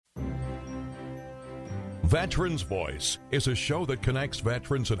Veterans Voice is a show that connects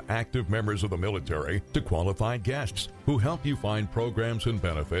veterans and active members of the military to qualified guests who help you find programs and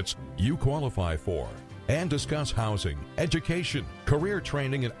benefits you qualify for and discuss housing, education, career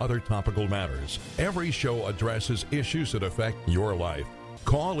training, and other topical matters. Every show addresses issues that affect your life.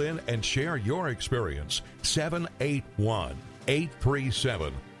 Call in and share your experience.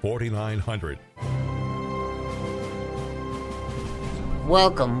 781-837-4900.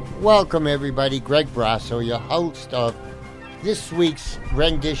 Welcome everybody. Greg Brasso, your host of this week's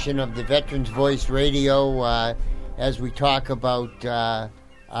rendition of the Veterans Voice Radio, as we talk about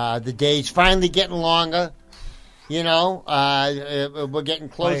the days finally getting longer. You know, we're getting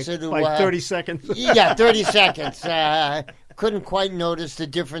closer to... 30 seconds. Yeah, 30 seconds. Couldn't quite notice the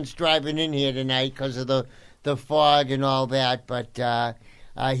difference driving in here tonight because of the fog and all that, but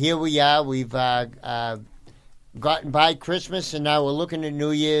here we are. We've gotten by Christmas, and now we're looking at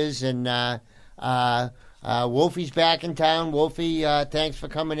New Year's, and Wolfie's back in town. Wolfie, thanks for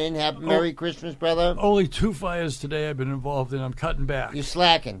coming in. Merry Christmas, brother. Only 2 fires today I've been involved in. I'm cutting back. You're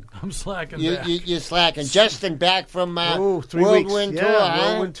slacking. I'm slacking back. You're slacking. Justin back from 3 Whirlwind weeks. Tour, huh?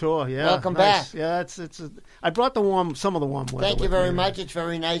 Whirlwind Tour, yeah. Welcome nice. back. Yeah, I brought some of the warm weather. Thank you very much. It's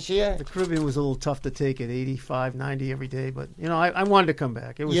very nice here. The Caribbean was a little tough to take at 85, 90 every day, but, I wanted to come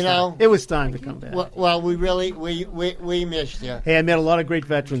back. It was it was time to come back. Well, we really, we missed you. Hey, I met a lot of great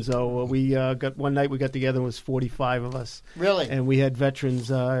veterans, though. We one night we got together, it was 45 of us. Really? And we had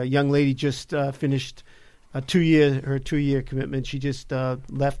veterans. A young lady just finished her 2-year commitment. She just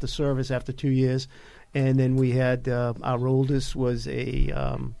left the service after 2 years. And then we had our oldest was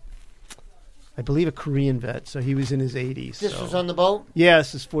I believe a Korean vet, so he was in his 80s. This was on the boat?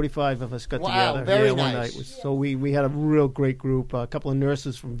 Yes, it's 45 of us got together. Wow, very one nice. night. So we had a real great group, a couple of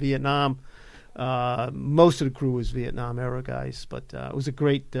nurses from Vietnam. Most of the crew was Vietnam-era guys, but it was a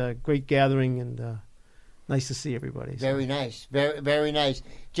great gathering, and nice to see everybody. So. Very nice. Very, very nice.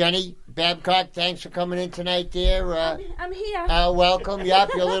 Jenny Babcock, thanks for coming in tonight, dear. I'm here. Welcome. Yep,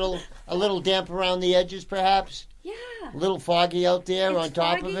 you're a little damp around the edges, perhaps? Yeah. A little foggy out there it's on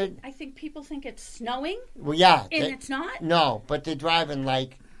top foggy. of it? I think people think it's snowing. Well, yeah. And it's not? No, but they're driving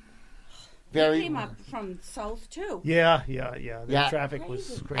like very... They came up from south, too. Yeah. The traffic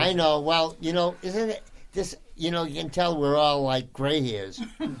was crazy. I know. Well, isn't it... This, you can tell we're all like gray hairs.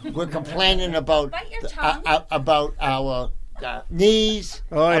 We're complaining about about our knees,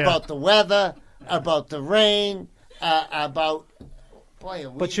 about the weather, about the rain, about... Boy,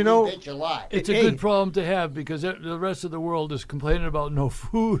 we bitch a lot. It's a good problem to have because the rest of the world is complaining about no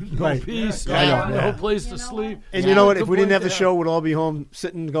food, no peace, no place to sleep. And you know what? If we didn't have the show, we'd all be home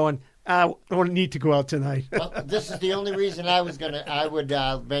sitting going, I don't need to go out tonight. Well, this is the only reason I would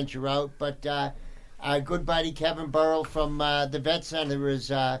venture out, but... our good buddy Kevin Burrow from the Vet Center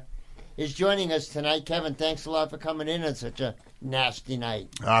is joining us tonight. Kevin, thanks a lot for coming in on such a nasty night.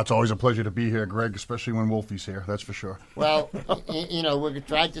 It's always a pleasure to be here, Greg, especially when Wolfie's here, that's for sure. Well, we're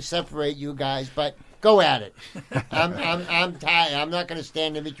trying to separate you guys, but go at it. I'm tired. I'm not going to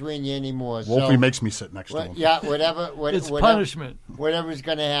stand in between you anymore. Wolfie makes me sit next to him. Yeah, whatever. It's punishment. Whatever's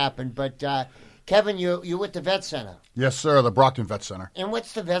going to happen. But, Kevin, you're with the Vet Center. Yes, sir, the Brockton Vet Center. And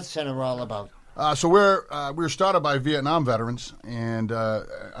what's the Vet Center all about? So we were started by Vietnam veterans, and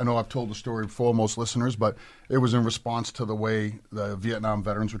I know I've told the story before most listeners, but it was in response to the way the Vietnam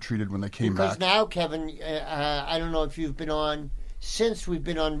veterans were treated when they came back. Because now, Kevin, I don't know if you've been on, since we've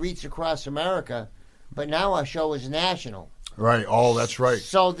been on Reach Across America, but now our show is national. Right, that's right.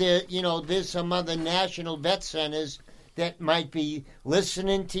 So there's some other national vet centers that might be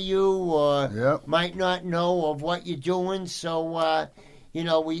listening to you or might not know of what you're doing, so...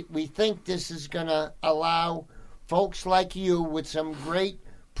 we think this is going to allow folks like you with some great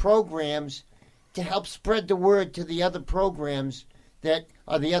programs to help spread the word to the other programs that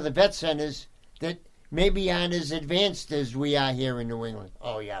are the other vet centers that maybe aren't as advanced as we are here in New England.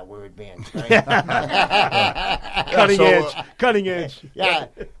 Oh, yeah, we're advanced, right? Cutting edge. Yeah.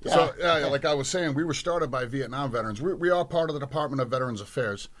 So, like I was saying, we were started by Vietnam veterans. We are part of the Department of Veterans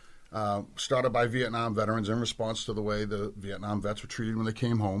Affairs. Started by Vietnam veterans in response to the way the Vietnam vets were treated when they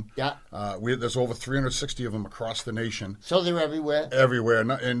came home. Yeah. There's over 360 of them across the nation. So they're everywhere. Everywhere,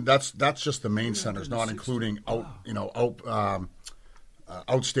 and that's just the main centers, not including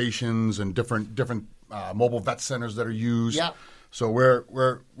outstations and different mobile vet centers that are used. Yeah. So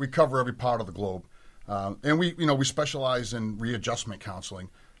we cover every part of the globe, and we specialize in readjustment counseling,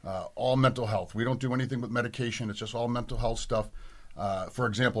 all mental health. We don't do anything with medication. It's just all mental health stuff. For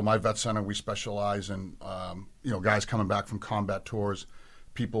example, my vet center, we specialize in, guys coming back from combat tours,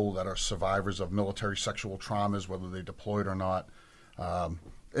 people that are survivors of military sexual traumas, whether they deployed or not,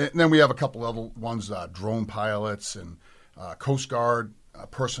 And then we have a couple other ones, drone pilots and Coast Guard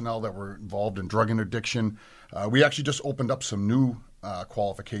personnel that were involved in drug interdiction. We actually just opened up some new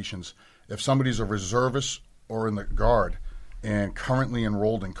qualifications. If somebody's a reservist or in the Guard and currently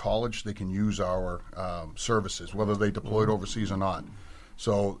enrolled in college, they can use our services, whether they deployed overseas or not.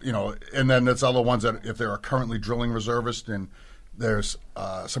 So, and then there's other ones that if they're a currently drilling reservist and there's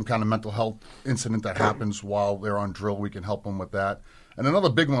some kind of mental health incident that happens while they're on drill, we can help them with that. And another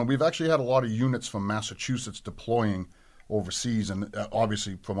big one, we've actually had a lot of units from Massachusetts deploying overseas and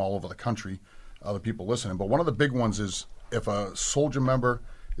obviously from all over the country, other people listening. But one of the big ones is if a soldier member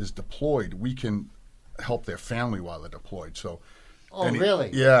is deployed, we can help their family while they're deployed. So, really?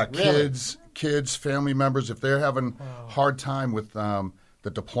 Yeah, really? kids, family members. If they're having hard time with the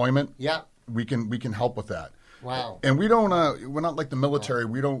deployment, we can help with that. Wow. And we don't. We're not like the military.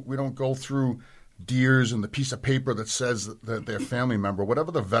 We don't go through DEERS and the piece of paper that says that their family member.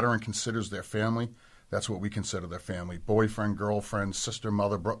 Whatever the veteran considers their family, that's what we consider their family. Boyfriend, girlfriend, sister,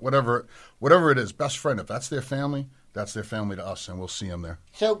 mother, whatever it is. Best friend. If that's their family, that's their family to us, and we'll see them there.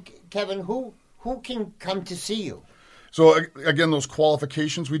 So, Kevin, who can come to see you? So, again, those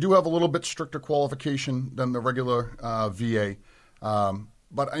qualifications, we do have a little bit stricter qualification than the regular VA.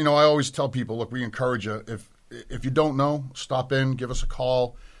 But, I always tell people, look, we encourage you. If you don't know, stop in, give us a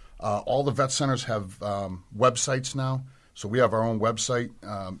call. All the vet centers have websites now. So we have our own website.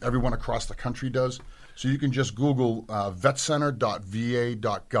 Everyone across the country does. So you can just Google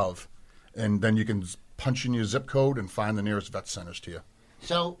vetcenter.va.gov, and then you can punch in your zip code and find the nearest vet centers to you.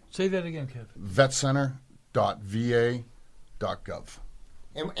 So say that again, Kevin. vetcenter.va.gov.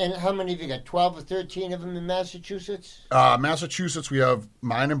 And how many have you got? 12 or 13 of them in Massachusetts? Massachusetts, we have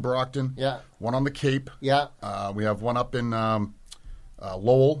mine in Brockton. Yeah. One on the Cape. Yeah. We have one up in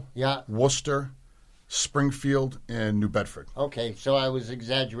Lowell. Yeah. Worcester, Springfield, and New Bedford. Okay, so I was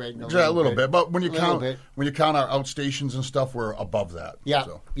exaggerating a little bit. But when you count our outstations and stuff, we're above that. Yeah.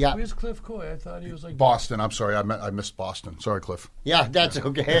 So. Yeah. Where's Cliff Coy? I thought he was like Boston. I'm sorry, I missed Boston. Sorry, Cliff. Yeah, that's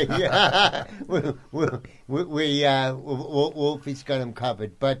okay. Yeah. Wolfie's got him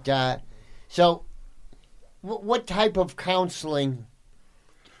covered. But so, what type of counseling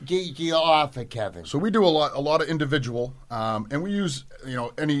do you offer, Kevin? So we do a lot of individual, and we use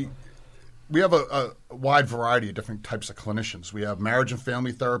we have a wide variety of different types of clinicians. We have marriage and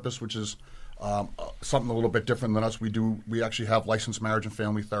family therapists, which is something a little bit different than us. We actually have licensed marriage and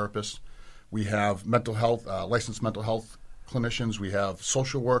family therapists. We have mental health, licensed mental health clinicians. We have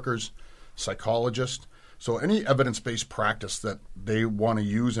social workers, psychologists. So any evidence-based practice that they want to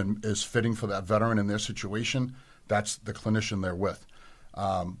use and is fitting for that veteran in their situation, that's the clinician they're with.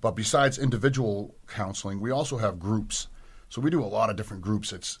 But besides individual counseling, we also have groups. So we do a lot of different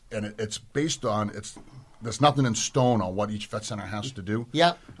groups. It's based on there's nothing in stone on what each vet center has to do.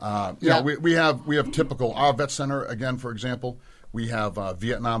 Yeah. We have typical our vet center again. For example, we have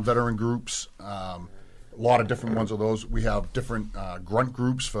Vietnam veteran groups. A lot of different ones of those. We have different grunt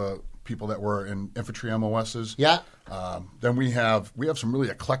groups for people that were in infantry MOSs. Yeah. Then we have some really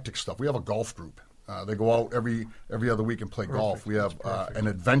eclectic stuff. We have a golf group. They go out every other week and play golf. We have an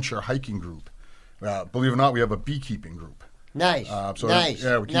adventure hiking group. Believe it or not, we have a beekeeping group. Nice. Nice.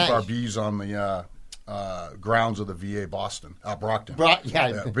 Yeah, we keep our bees on the grounds of the VA Brockton. Brockton.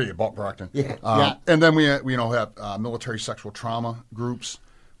 Yeah. And then we have military sexual trauma groups.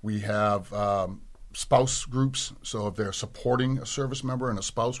 We have spouse groups. So if they're supporting a service member and a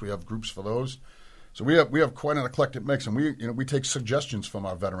spouse, we have groups for those. So we have quite an eclectic mix, and we take suggestions from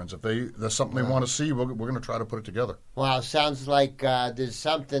our veterans. If there's something they want to see, we're going to try to put it together. Wow, sounds like there's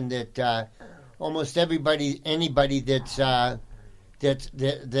something that almost anybody that's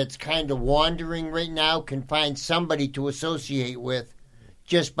kind of wandering right now can find somebody to associate with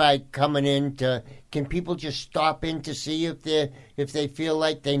just by coming in to. Can people just stop in to see if they feel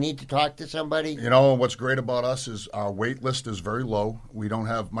like they need to talk to somebody? What's great about us is our wait list is very low. We don't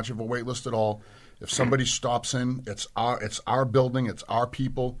have much of a wait list at all. If somebody stops in, it's our building, it's our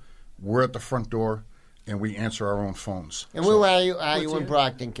people. We're at the front door, and we answer our own phones. And where are you? Are you in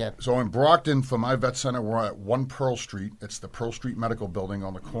Brockton, Kevin? So in Brockton, for my vet center, we're at 1 Pearl Street. It's the Pearl Street Medical Building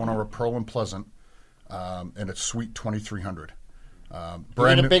on the corner of Pearl and Pleasant, and it's Suite 2300.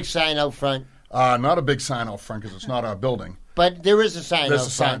 Brand new big sign out front. Not a big sign out front because it's not our building. But there is a sign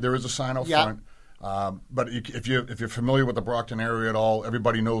out front. There is a sign out front. But if you're familiar with the Brockton area at all,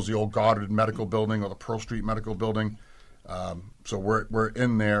 everybody knows the old Goddard Medical Building or the Pearl Street Medical Building. So we're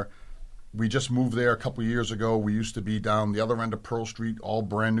in there. We just moved there a couple of years ago. We used to be down the other end of Pearl Street, all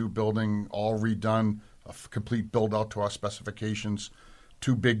brand new building, all redone, a complete build out to our specifications,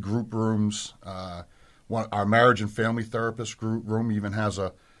 2 big group rooms, Our marriage and family therapist room even has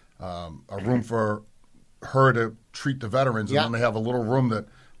a room for her to treat the veterans, and then they have a little room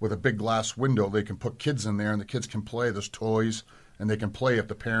with a big glass window. They can put kids in there, and the kids can play. There's toys, and they can play if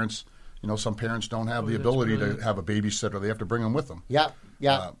the parents. Some parents don't have the ability to have a babysitter. They have to bring them with them.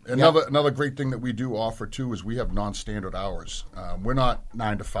 Another great thing that we do offer, too, is we have non-standard hours. We're not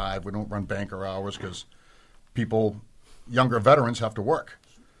 9 to 5. We don't run banker hours because younger veterans have to work.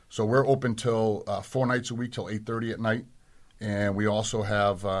 So we're open till 4 nights a week till 8:30 at night. And we also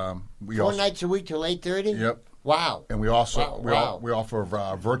have... 4 nights a week till 8:30? Yep. Wow. And we also we offer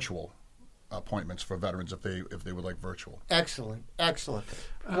virtual appointments for veterans if they would like virtual. Excellent.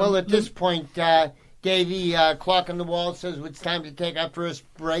 Well, at this point, Davey, clock on the wall says it's time to take our first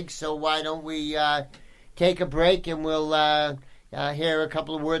break, so why don't we take a break, and we'll hear a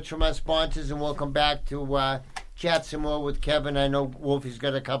couple of words from our sponsors, and we'll come back to chat some more with Kevin. I know Wolfie's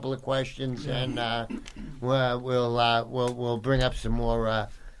got a couple of questions, and we'll bring up some more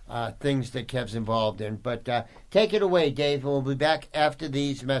things that Kev's involved in. But take it away, Dave, and we'll be back after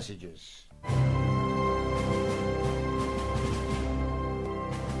these messages.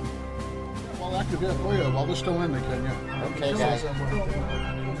 While they're still in, they can, Okay, guys.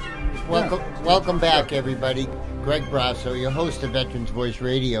 Welcome back, everybody. Greg Brasso, your host of Veterans Voice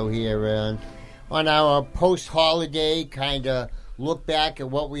Radio here on our post-holiday kind of look back at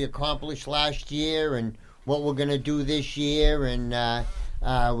what we accomplished last year and what we're going to do this year. And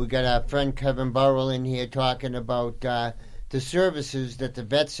we got our friend Kevin Burrow in here talking about the services that the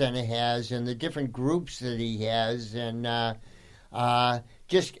Vet Center has and the different groups that he has. And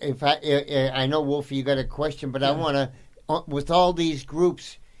just if I know, Wolfie, you got a question, but I want to, with all these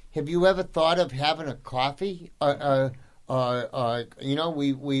groups, have you ever thought of having a coffee?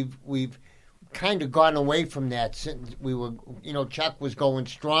 We've kind of gone away from that since we were, Chuck was going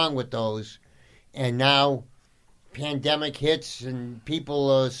strong with those, and now pandemic hits and people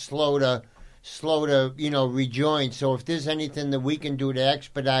are slow to rejoin. So if there's anything that we can do to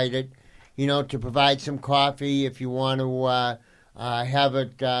expedite it, to provide some coffee, if you want to have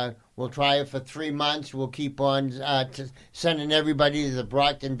it, we'll try it for 3 months. We'll keep on sending everybody to the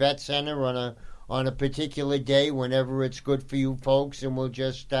Brockton Vet Center on a particular day whenever it's good for you folks, and we'll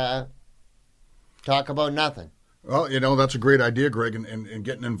just talk about nothing. Well, that's a great idea, Greg, and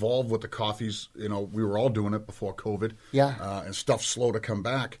getting involved with the coffees. We were all doing it before COVID. Yeah. And stuff's slow to come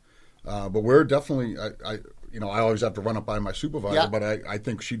back. But we're definitely, I always have to run it by my supervisor, but I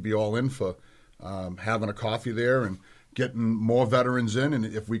think she'd be all in for having a coffee there and getting more veterans in. And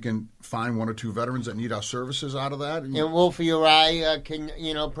if we can find 1 or 2 veterans that need our services out of that. And Wolfie or I can,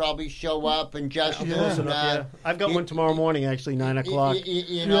 probably show up, and Justin. I've got one tomorrow morning, actually, 9 o'clock.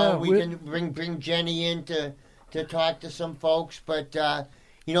 We can bring Jenny in to talk to some folks. But,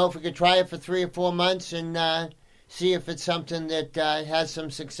 if we could try it for 3 or 4 months and see if it's something that has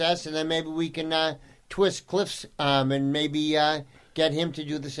some success, and then maybe we can twist Cliff's arm and maybe get him to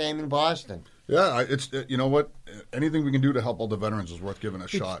do the same in Boston. Yeah, it's what, anything we can do to help all the veterans is worth giving a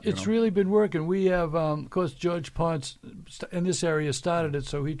shot. It's really been working. We have, of course, George Ponce in this area started it,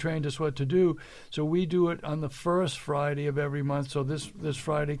 so he trained us what to do. So we do it on the first Friday of every month. So this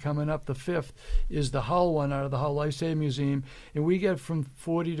Friday coming up, the 5th, is the Hull one out of the Hull Lifesaving Museum, and we get from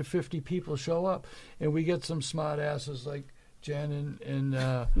 40 to 50 people show up, and we get some smart asses like Jen and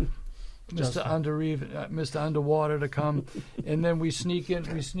Mr. Underwater to come, and then we sneak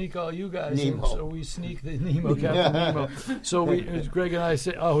all you guys Nemo. in. So we sneak the Nemo, Captain Nemo. So Greg and I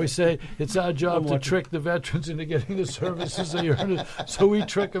always say it's our job to trick the veterans into getting the services they earn. So we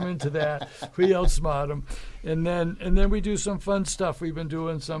trick them into that. We outsmart them, and then we do some fun stuff. We've been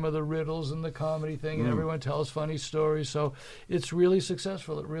doing some of the riddles and the comedy thing, and everyone tells funny stories. So it's really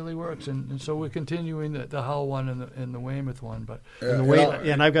successful. It really works, and so we're continuing the Hull one and the Weymouth one. But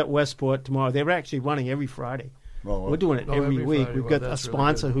and I've got Westport tomorrow. They were actually running every Friday. We're doing it every week. Friday. We've got a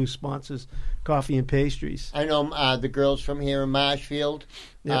sponsor who sponsors coffee and pastries. I know the girls from here in Marshfield,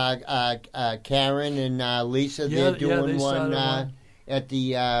 Karen and Lisa. They're doing one at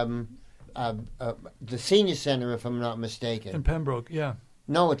the senior center, if I'm not mistaken. In Pembroke, yeah.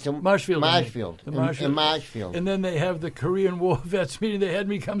 No, it's in Marshfield. In Marshfield. And then they have the Korean War vets meeting. They had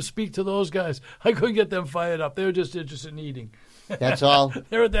me come speak to those guys. I couldn't get them fired up. They were just interested in eating. That's all?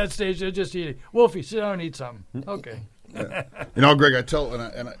 They're at that stage. They're just eating. Wolfie, sit down and eat something. Okay. Greg,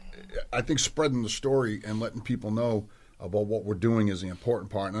 I think spreading the story and letting people know about what we're doing is the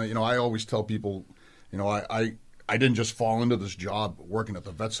important part. And, I always tell people, I didn't just fall into this job working at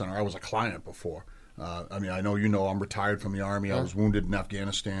the Vet Center. I was a client before. I know I'm retired from the Army. I was wounded in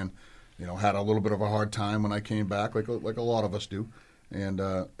Afghanistan. Had a little bit of a hard time when I came back, like a lot of us do. And,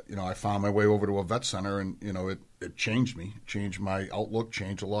 I found my way over to a vet center, and, it changed me, changed my outlook,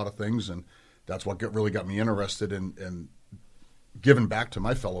 changed a lot of things. And that's what really got me interested in giving back to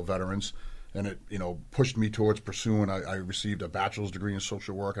my fellow veterans. And it, pushed me towards pursuing. I received a bachelor's degree in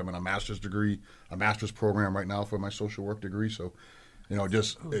social work. I'm in a master's program right now for my social work degree. So,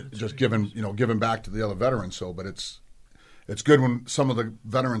 just giving back to the other veterans. So, but it's good when some of the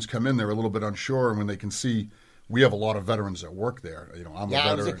veterans come in, they're a little bit unsure, and when they can see we have a lot of veterans that work there. I'm a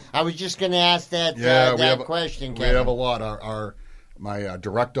veteran. I was just going to ask that question, Kevin. We have a lot. My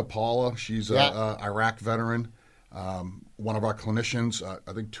director, Paula, she's an Iraq veteran. One of our clinicians,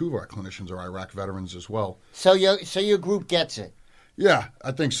 I think 2 of our clinicians are Iraq veterans as well. So your group gets it. Yeah,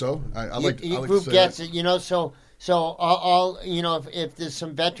 I think so. Your group gets it. So all if there's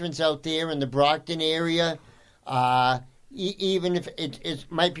some veterans out there in the Brockton area, even if it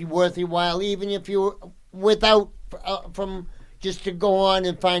might be worth your while, even if you're without from just to go on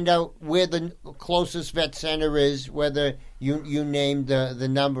and find out where the closest vet center is, whether you named the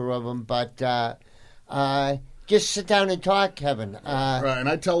number of them, but just sit down and talk, Kevin. Right, and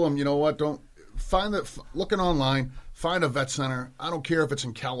I tell them, don't looking online, find a vet center. I don't care if it's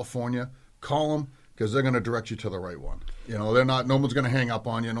in California, call them, because they're going to direct you to the right one. No one's going to hang up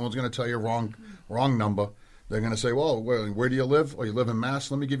on you. No one's going to tell you wrong number. They're going to say, well, where do you live? Oh, you live in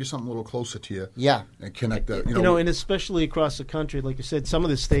Mass? Let me give you something a little closer to you. Yeah. And connect that. And especially across the country, like you said, some of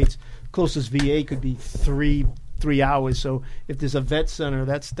the states, closest VA could be three hours. So if there's a vet center,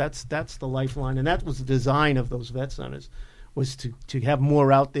 that's the lifeline. And that was the design of those vet centers, was to have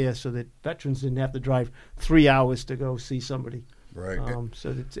more out there so that veterans didn't have to drive 3 hours to go see somebody. Right.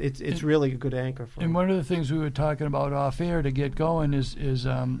 So it's really a good anchor for them. And one of the things we were talking about off air to get going is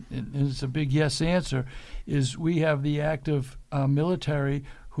and it's a big yes answer, is we have the active military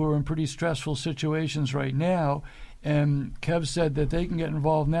who are in pretty stressful situations right now. And Kev said that they can get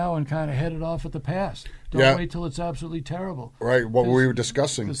involved now and kind of head it off at the pass. Don't wait till it's absolutely terrible. Right, what we were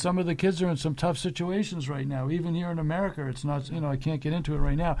discussing. Some of the kids are in some tough situations right now. Even here in America, it's not, I can't get into it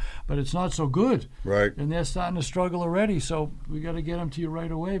right now, but it's not so good. Right. And they're starting to struggle already, so we got to get them to you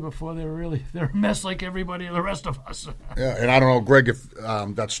right away before they're a mess like everybody, the rest of us. Yeah, and I don't know, Greg, if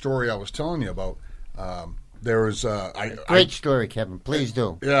that story I was telling you about, there was... Great story, Kevin. Please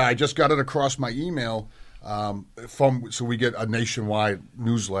do. Yeah, I just got it across my email. So we get a nationwide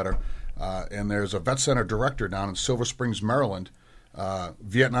newsletter, and there's a vet center director down in Silver Springs, Maryland,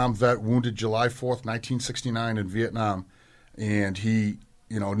 Vietnam vet, wounded July 4th, 1969 in Vietnam, and he,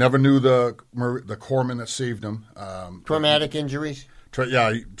 never knew the corpsman that saved him. Traumatic injuries?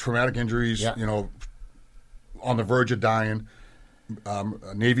 Traumatic injuries, on the verge of dying.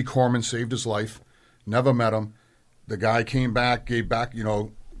 A Navy corpsman saved his life, never met him. The guy came back, gave back,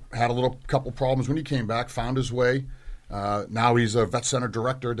 had a couple problems when he came back, found his way. Now he's a vet center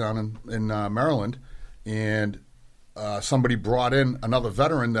director down in Maryland, and somebody brought in another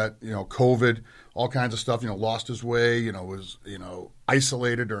veteran that COVID, all kinds of stuff. Lost his way. Was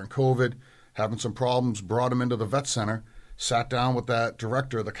isolated during COVID, having some problems. Brought him into the vet center. Sat down with that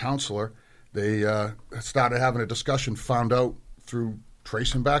director, the counselor. They started having a discussion. Found out through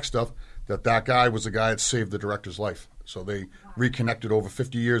tracing back stuff that guy was the guy that saved the director's life. So they reconnected over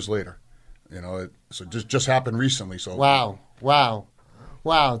 50 years later. So it just happened recently. So wow,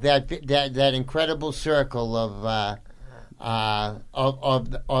 that incredible circle of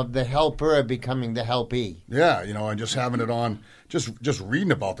the helper becoming the helpee. Yeah, and just having it on, just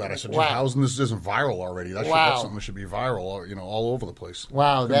reading about that, I said, how this isn't viral already? That's something that should be viral, all over the place.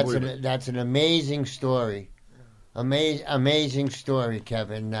 Wow, that's an amazing story. Amazing story,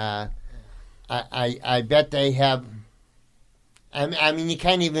 Kevin. I bet they have. I mean, you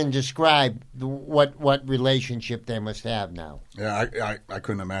can't even describe what relationship they must have now. Yeah, I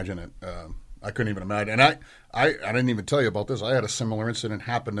couldn't imagine it. I couldn't even imagine. And I didn't even tell you about this. I had a similar incident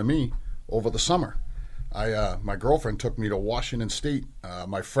happen to me over the summer. My girlfriend took me to Washington State.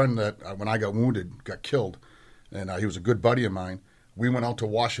 My friend that, when I got wounded, got killed, and he was a good buddy of mine. We went out to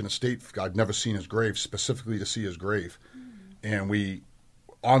Washington State. I'd never seen his grave, specifically to see his grave. And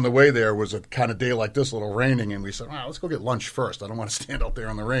on the way there was a kind of day like this, a little raining, and we said, let's go get lunch first. I don't want to stand out there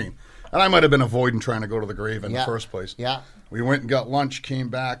in the rain. And I might have been avoiding trying to go to the grave in the first place. Yeah. We went and got lunch, came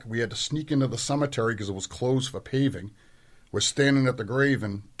back. We had to sneak into the cemetery because it was closed for paving. We're standing at the grave,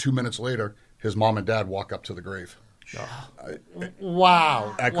 and 2 minutes later, his mom and dad walk up to the grave.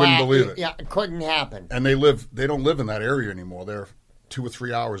 Wow. I couldn't believe it. Yeah, it couldn't happen. And they don't live in that area anymore. They're 2 or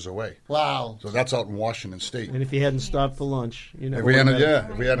 3 hours away. Wow. So that's out in Washington State. And if you hadn't stopped for lunch, you know. If we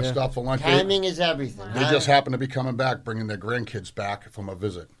hadn't stopped for lunch. Timing is everything. They just happened to be coming back, bringing their grandkids back from a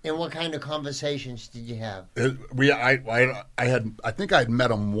visit. And what kind of conversations did you have? I think I had met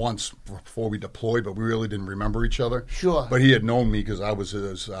him once before we deployed, but we really didn't remember each other. Sure. But he had known me because I was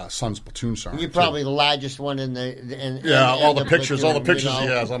his son's platoon sergeant. You're probably the largest one in the. All the pictures he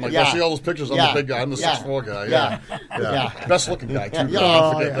has. I'm like, I see all those pictures. I'm the big guy. I'm the 6'4" guy. Yeah. Best looking guy too.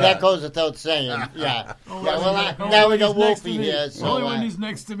 That goes without saying. Yeah. Now we got Wolfie here. So, only when he's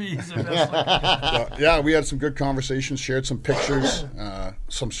next to me, he's the best looking. We had some good conversations, shared some pictures,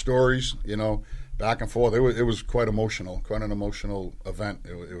 some stories. Back and forth. It was quite emotional. Quite an emotional event.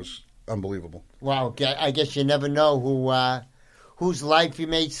 It was unbelievable. Wow. I guess you never know whose life you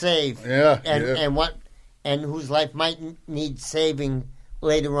may save. And whose life might need saving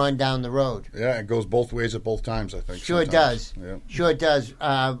later on down the road. Yeah, it goes both ways at both times, I think. Sure sometimes. Does. Yeah. Sure does.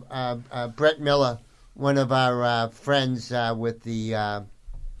 Brett Miller, one of our friends with the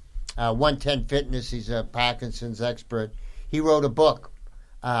 110 Fitness, he's a Parkinson's expert. He wrote a book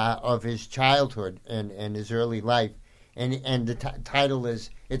of his childhood and his early life. And the title is,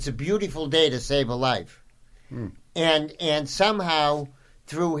 It's a Beautiful Day to Save a Life. And somehow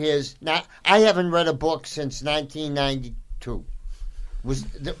through his... Now, I haven't read a book since 1992. Was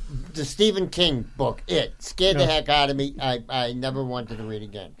the Stephen King book. It scared the heck out of me. I never wanted to read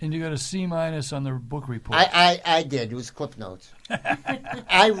again. And you got a C- on the book report. I did. It was Cliff Notes.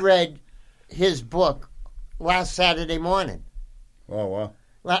 I read his book last Saturday morning. Oh, wow.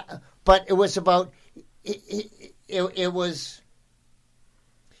 But it was about... It was...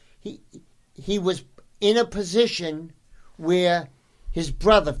 He was in a position where his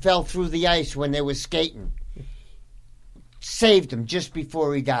brother fell through the ice when they were skating. Saved him just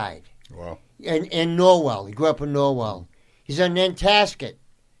before he died. Wow. In Norwell. He grew up in Norwell. He's on Nantasket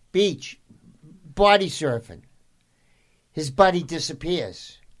Beach, body surfing. His buddy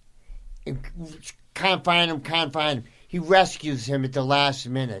disappears. Can't find him. He rescues him at the last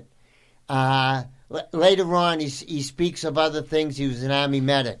minute. Later on, he speaks of other things. He was an Army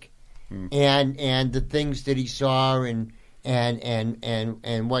medic. And the things that he saw and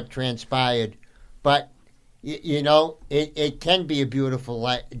what transpired. But it can be a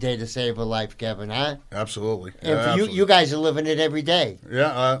beautiful day to save a life, Kevin, huh? Absolutely. And for absolutely. you guys are living it every day.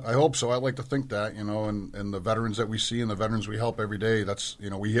 Yeah, I hope so. I like to think that, and the veterans that we see and the veterans we help every day, that's,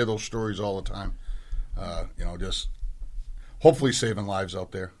 we hear those stories all the time. Just hopefully saving lives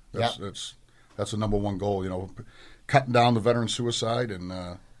out there. That's the number one goal, cutting down the veteran suicide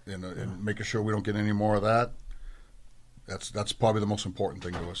and making sure we don't get any more of that. That's probably the most important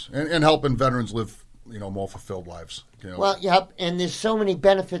thing to us. And helping veterans live more fulfilled lives. Well, and there's so many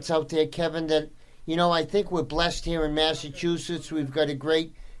benefits out there, Kevin, that, I think we're blessed here in Massachusetts. We've got a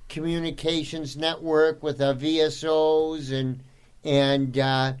great communications network with our VSOs and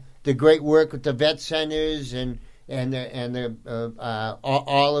the great work with the vet centers and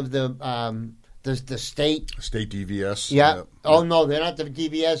all of the state DVS. Yeah. Oh no, they're not the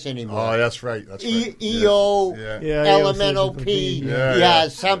DVS anymore. Oh, that's right. That's right. EO, Elemental P.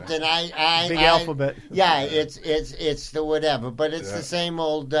 Something. Big alphabet. Yeah, it's the whatever, but it's the same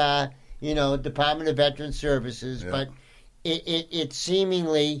old Department of Veteran Services. But it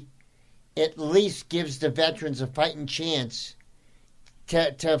seemingly at least gives the veterans a fighting chance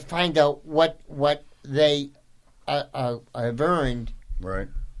to find out what they have earned. Right.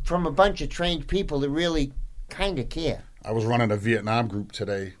 From a bunch of trained people that really kind of care. I was running a Vietnam group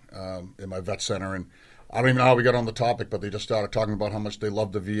today in my vet center, and I don't even know how we got on the topic, but they just started talking about how much they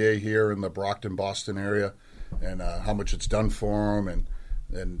love the VA here in the Brockton, Boston area, and how much it's done for them,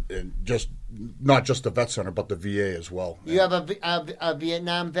 and just not just the vet center, but the VA as well. You have a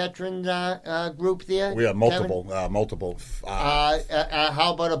Vietnam veteran group there? We have multiple.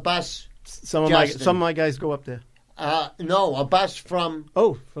 How about a bus? Some of my guys go up there. No, a bus from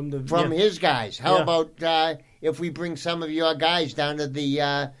his guys. How about if we bring some of your guys down to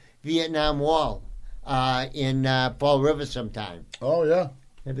the Vietnam Wall in Fall River sometime? Oh, yeah.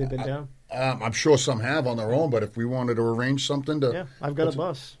 Have they been down? I'm sure some have on their own, but if we wanted to arrange something to... Yeah, I've got a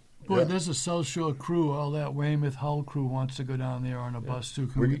bus. Boy, there's a South Shore crew. All that Weymouth Hull crew wants to go down there on a bus, too.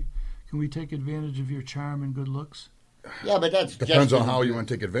 Can we take advantage of your charm and good looks? Yeah, but that's depends on how you want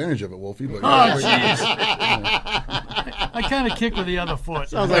to take advantage of it, Wolfie. But jeez! I kind of kick with the other foot.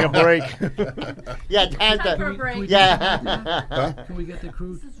 Sounds like a break. Time for a break. Can we get the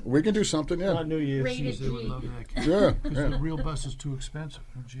crew? We can do something. Yeah. On New Year's. Rated They would G. love that. Yeah. Because the real bus is too expensive.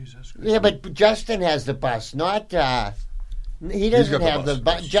 Oh, jeez, that's good. Yeah, but Justin has the bus, not. He doesn't have the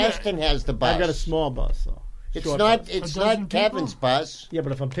bus. Justin has the bus. I've got a small bus, though. It's short not. bus. It's dozen not Kevin's people? bus. Yeah,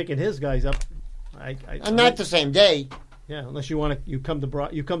 but if I'm picking his guys up, Not the same day. Yeah, unless you want to, you come to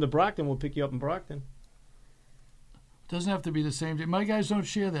Brockton, we'll pick you up in Brockton. Doesn't have to be the same day. My guys don't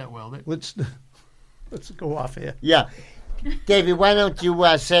share that well. Let's go off here. Yeah, David, why don't you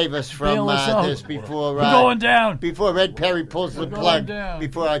save us from Bail us out. this before We're going down. before Red Perry pulls the We're plug going down.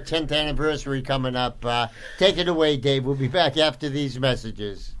 before our 10th anniversary coming up. Take it away, Dave. We'll be back after these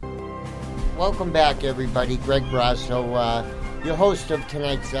messages. Welcome back, everybody. Greg Brasso, your host of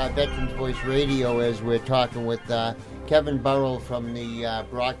tonight's Veterans Voice Radio, as we're talking with Kevin Burrow from the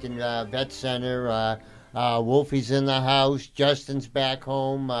Brockton Vet Center. Wolfie's in the house. Justin's back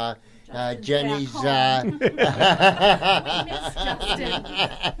home. Jenny's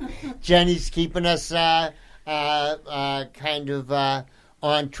Jenny's keeping us kind of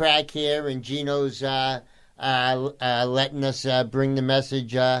on track here, and Gino's letting us bring the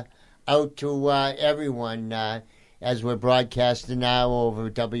message out to everyone as we're broadcasting now over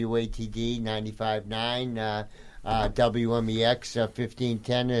WATD 95.9. WMEX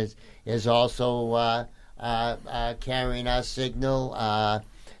 1510 is also carrying our signal.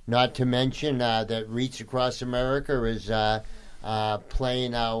 Not to mention that Reach Across America is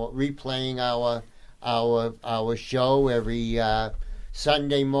replaying our show every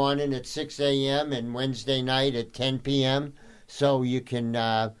Sunday morning at 6 a.m. and Wednesday night at 10 p.m. So you can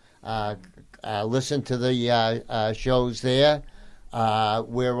listen to the shows there.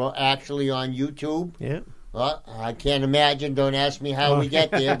 We're actually on YouTube. Yeah. Well, I can't imagine. Don't ask me how we get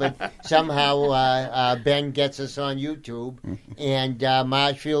there, but somehow Ben gets us on YouTube, and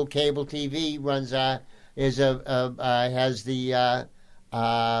Marshfield Cable TV has the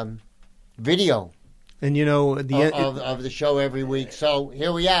video. And you know of the show every week. So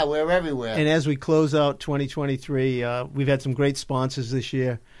here we are. We're everywhere. And as we close out 2023, we've had some great sponsors this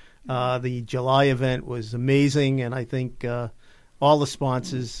year. The July event was amazing, and I think all the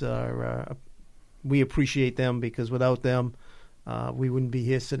sponsors are. We appreciate them, because without them, we wouldn't be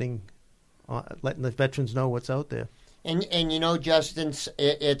here sitting, letting the veterans know what's out there. And you know, Justin,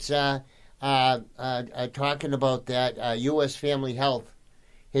 it's talking about that. U.S. Family Health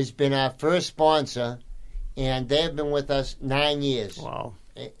has been our first sponsor, and they've been with us 9 years. Wow,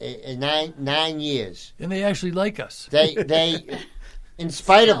 9 years. And they actually like us. They in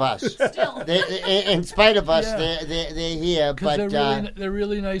spite of us, Still. in spite of us, Yeah. they're here. But they're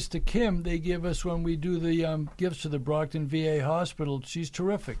really nice to Kim. They give us, when we do the gifts to the Brockton VA Hospital. She's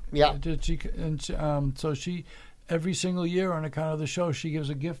terrific. Yeah. So she, every single year on account of the show, she gives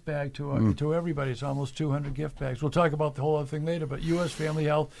a gift bag to everybody. It's almost 200 gift bags. We'll talk about the whole other thing later. But U.S. Family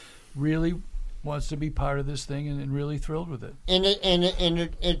Health really wants to be part of this thing, and really thrilled with it. And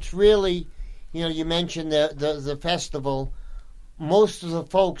it's really, you know, you mentioned the festival. Most of the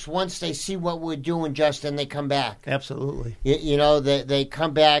folks, once they see what we're doing, Justin, they come back. absolutely. You know, they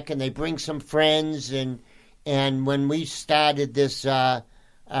come back and they bring some friends. And when we started this festival,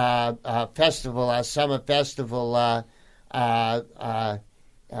 our summer festival, I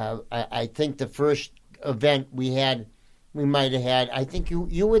think the first event we might have had. I think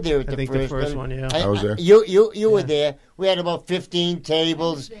you were there at the first one. Yeah. I was there. You were there. We had about 15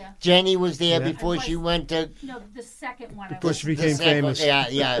 tables. there. Jenny was there Yeah. before she went to. No, the second one. Before she the became second- famous.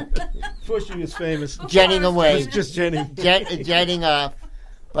 Yeah. Before she was famous. Jetting away. It's just Jenny. Jetting off.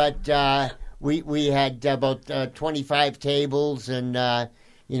 But we had about 25 tables, and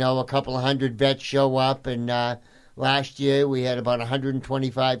you know, a couple of hundred vets show up. And last year we had about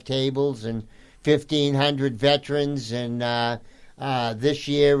 125 tables and 1,500 veterans. And this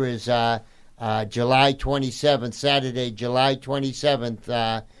year is July 27th, Saturday, July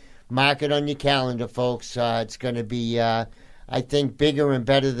 27th. Mark it on your calendar, folks. It's going to be, I think, bigger and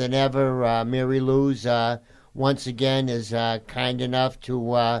better than ever. Mary Lou's once again is kind enough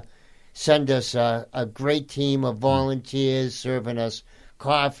to send us a great team of volunteers serving us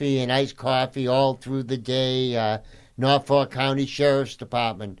coffee and iced coffee all through the day. Norfolk County Sheriff's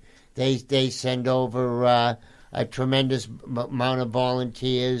Department, they send over a tremendous amount of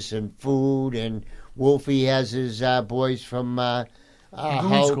volunteers and food. And Wolfie has his boys from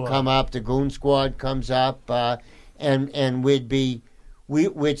Hull come up. The Goon Squad comes up, and we'd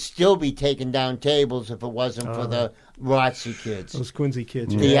still be taking down tables if it wasn't for the ROTC kids. Those Quincy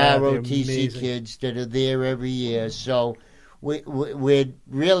kids. The yeah, they're ROTC amazing. kids that are there every year. So we'd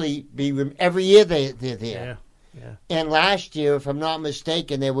really be every year they're there. Yeah. And last year, if I'm not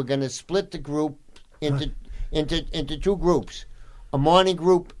mistaken, they were going to split the group into two groups, a morning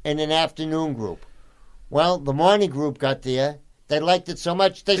group and an afternoon group. Well, the morning group got there. They liked it so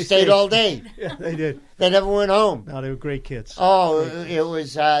much they stayed all day. Yeah, they did. They never went home. No, they were great kids. Oh, it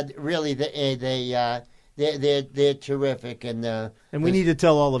was really they they're terrific, and we need to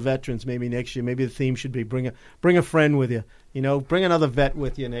tell all the veterans maybe next year. Maybe the theme should be bring a friend with you. Bring another vet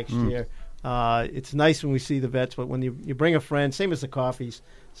with you next year. It's nice when we see the vets, but when you bring a friend, same as the coffees,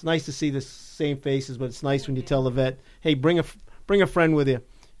 it's nice to see the same faces. But it's nice when you tell the vet, hey, bring a friend with you.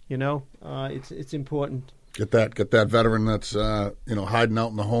 It's important. Get that veteran that's hiding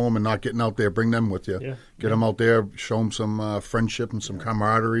out in the home and not getting out there. Bring them with you. Yeah. Get them out there. Show them some friendship and some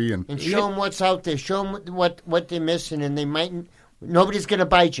camaraderie, and show them what's out there. Show them what they're missing, and they might. Nobody's going to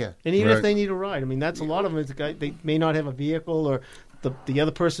bite you. And even if they need a ride, I mean, that's a lot of them. They may not have a vehicle, or the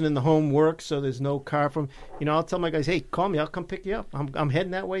other person in the home works, so there's no car from. I'll tell my guys, hey, call me. I'll come pick you up. I'm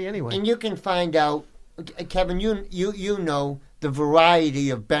heading that way anyway. And you can find out, Kevin. You know the variety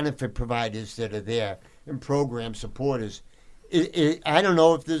of benefit providers that are there. And program supporters. I don't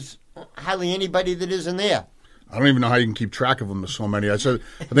know if there's hardly anybody that isn't there. I don't even know how you can keep track of them. There's so many. I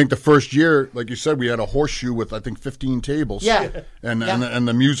think the first year, like you said, we had a horseshoe with 15 tables. Yeah. And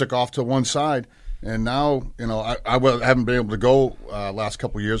the music off to one side. And now, I haven't been able to go last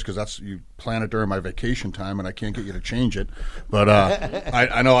couple of years because you plan it during my vacation time, and I can't get you to change it. But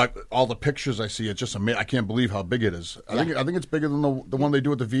I know all the pictures I see, it's just amazing. I can't believe how big it is. I think it's bigger than the one they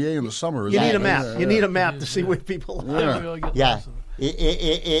do at the VA in the summer. You need a map. Yeah. You need a map to see where people are. Yeah,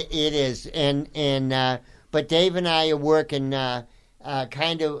 it is. And but Dave and I are working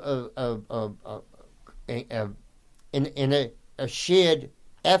kind of in a shared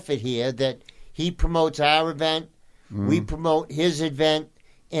effort here that. He promotes our event, we promote his event,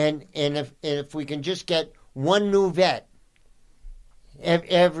 and if we can just get one new vet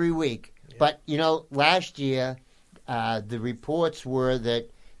every week. Yeah. But, last year, the reports were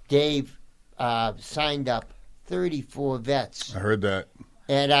that Dave signed up 34 vets. I heard that.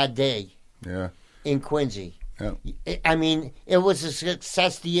 At our day. Yeah. In Quincy. Yeah. I mean, it was a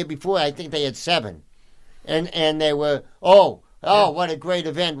success the year before. I think they had 7. And they were, what a great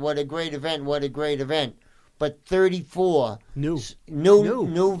event, what a great event, what a great event. But 34 new vets. New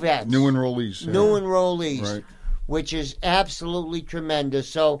enrollees. Yeah. New enrollees, right. Which is absolutely tremendous.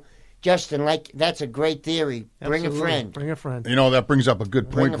 So, Justin, that's a great theory. Bring Absolutely. a friend. Bring a friend. That brings up a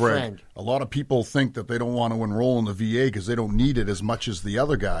good point, Greg. Friend. A lot of people think that they don't want to enroll in the VA because they don't need it as much as the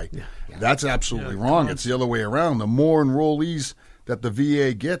other guy. Yeah. That's absolutely wrong. It's the other way around. The more enrollees that the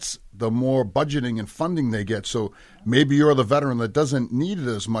VA gets, the more budgeting and funding they get. So maybe you're the veteran that doesn't need it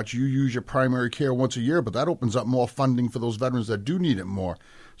as much. You use your primary care once a year, but that opens up more funding for those veterans that do need it more.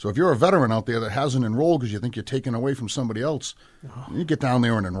 So if you're a veteran out there that hasn't enrolled because you think you're taking away from somebody else, you get down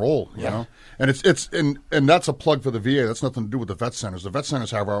there and enroll. You know, and and that's a plug for the VA. That's nothing to do with the vet centers. The vet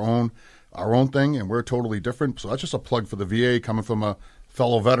centers have our own thing, and we're totally different. So that's just a plug for the VA coming from a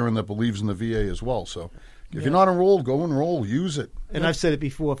fellow veteran that believes in the VA as well. So. If you're not enrolled, go enroll. Use it. And I've said it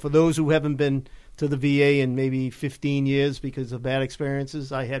before. For those who haven't been to the VA in maybe 15 years because of bad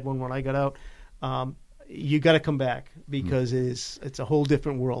experiences, I had one when I got out. You got to come back because it's a whole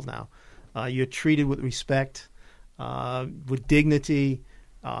different world now. You're treated with respect, with dignity.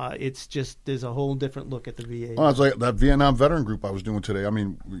 It's just there's a whole different look at the VA. Well, it's like that Vietnam veteran group I was doing today. I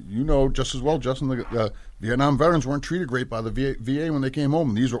mean, just as well, Justin, the Vietnam veterans weren't treated great by the VA when they came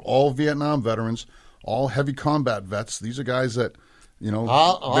home. These were all Vietnam veterans. All heavy combat vets. These are guys that,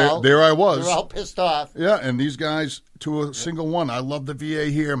 there I was. They're all pissed off. Yeah, and these guys, to a single one, I love the VA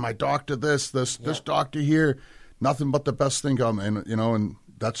here, my doctor this doctor here, nothing but the best thing coming. And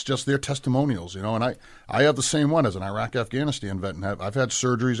that's just their testimonials, And I have the same one as an Iraq-Afghanistan vet, and I've had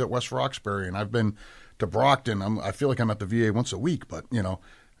surgeries at West Roxbury, and I've been to Brockton. I feel like I'm at the VA once a week, but,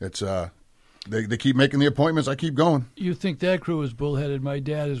 it's They keep making the appointments. I keep going. You think that crew was bullheaded. My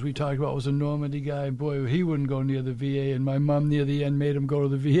dad, as we talked about, was a Normandy guy. Boy, he wouldn't go near the VA, and my mom near the end made him go to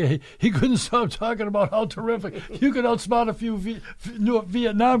the VA. He couldn't stop talking about how terrific. You could outsmart a few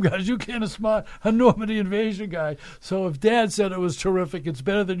Vietnam guys. You can't outsmart a Normandy invasion guy. So if Dad said it was terrific, it's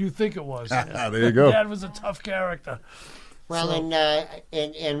better than you think it was. There you go. Dad was a tough character. Well,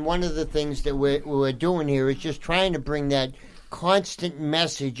 and one of the things that we're doing here is just trying to bring that constant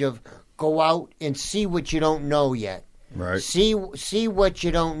message of go out and see what you don't know yet. Right. See what you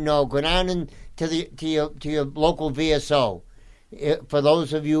don't know. Go down to your local VSO. For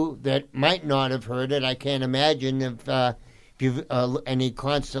those of you that might not have heard it, I can't imagine if you've any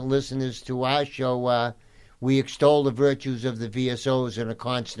constant listeners to our show. We extol the virtues of the VSOs on a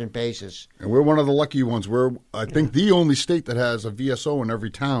constant basis. And we're one of the lucky ones. We're, I think, the only state that has a VSO in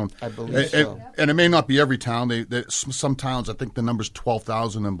every town. I believe so. And it may not be every town. Some towns, I think the number's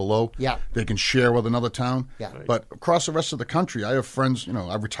 12,000 and below. Yeah. They can share with another town. Yeah. Right. But across the rest of the country, I have friends,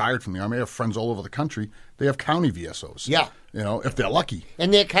 I've retired from the Army. I have friends all over the country they have county VSOs. Yeah. If they're lucky.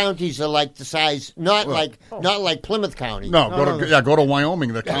 And their counties are like the size, not like Plymouth County. No, go to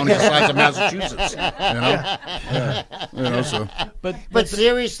Wyoming. The county's the size of Massachusetts. So. But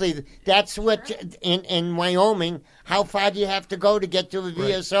seriously, that's what in Wyoming. How far do you have to go to get to a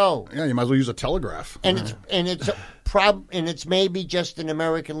VSO? Right. Yeah, you might as well use a telegraph. And it's maybe just an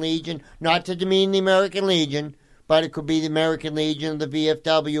American Legion, not to demean the American Legion, but it could be the American Legion, the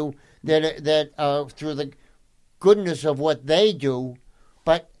VFW that through the goodness of what they do,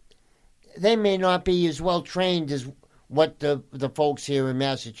 but they may not be as well trained as what the folks here in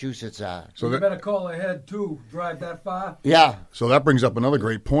Massachusetts are. So you better call ahead, too, drive that far. Yeah. So that brings up another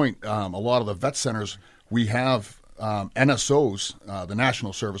great point. A lot of the vet centers, we have NSOs, the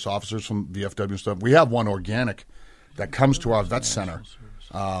National Service Officers from VFW and stuff. We have one organic that comes to our vet center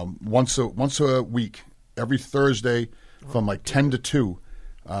once a week, every Thursday from like 10 to 2.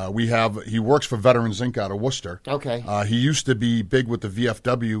 He works for Veterans Inc. out of Worcester. Okay. He used to be big with the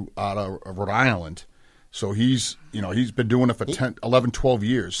VFW out of Rhode Island. So he's been doing it for 10, 11, 12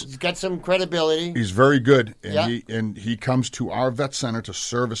 years. He's got some credibility. He's very good. And he comes to our vet center to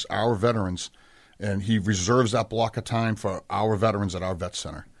service our veterans. And he reserves that block of time for our veterans at our vet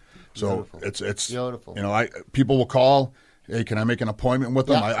center. So Beautiful. it's beautiful. People will call. Hey, can I make an appointment with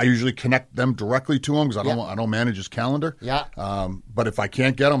them? Yeah. I usually connect them directly to him because I don't manage his calendar. Yeah. But if I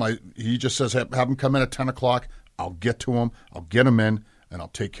can't get him, he just says have him come in at 10 o'clock. I'll get to him. I'll get him in, and I'll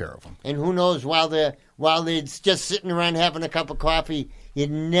take care of him. And who knows? While they're just sitting around having a cup of coffee, you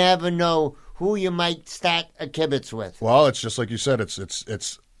never know who you might start a kibitz with. Well, it's just like you said.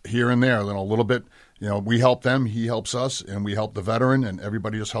 It's here and there, a little bit. We help them, he helps us, and we help the veteran, and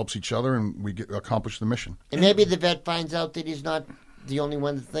everybody just helps each other, and we accomplish the mission. And maybe the vet finds out that he's not the only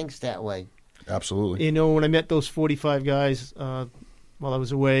one that thinks that way. Absolutely. When I met those 45 guys while I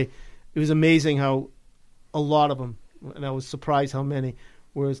was away, it was amazing how a lot of them, and I was surprised how many,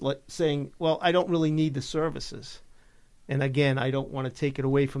 were saying, well, I don't really need the services. And again, I don't want to take it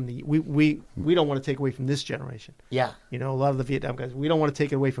away from we don't want to take away from this generation. Yeah. A lot of the Vietnam guys, we don't want to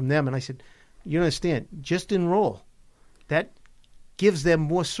take it away from them. And I said, you understand, just enroll. That gives them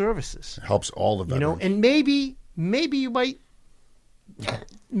more services. It helps all the veterans. And maybe you might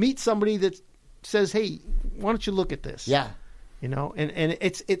meet somebody that says, hey, why don't you look at this? Yeah. And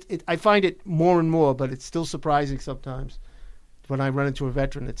it's I find it more and more, but it's still surprising sometimes when I run into a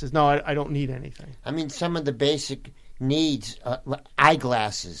veteran that says, no, I don't need anything. I mean, some of the basic needs,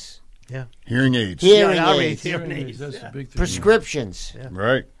 eyeglasses. Yeah. Hearing aids. Hearing aids. That's a big thing. Prescriptions. Yeah.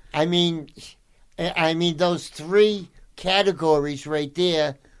 Right. I mean, those three categories right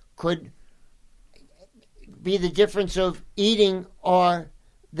there could be the difference of eating or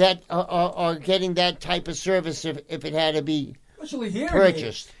getting that type of service if it had to be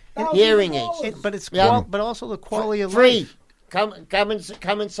purchased. Hearing aids. But also the quality of free. life. Come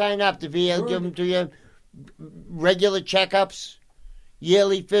and sign up. Give them to your regular checkups,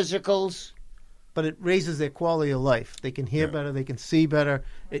 yearly physicals. But it raises their quality of life. They can hear better. They can see better.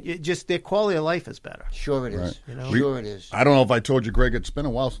 It just their quality of life is better. Sure it is. Right. Sure it is. I don't know if I told you, Greg. It's been a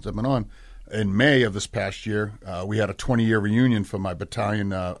while since I've been on. In May of this past year, we had a 20-year reunion for my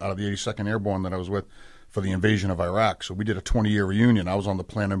battalion out of the 82nd Airborne that I was with for the invasion of Iraq. So we did a 20-year reunion. I was on the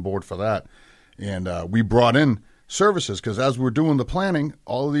planning board for that. And we brought in services because as we were doing the planning,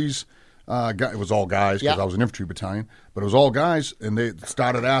 all of these guys, it was all guys because I was an infantry battalion, but it was all guys, and they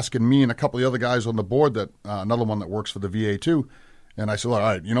started asking me and a couple of the other guys on the board, that another one that works for the VA too, and I said, all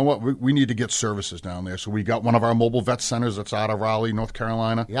right, you know what, we need to get services down there. So we got one of our mobile vet centers that's out of Raleigh, North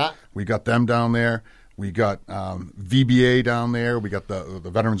Carolina. Yeah. We got them down there. We got VBA down there. We got the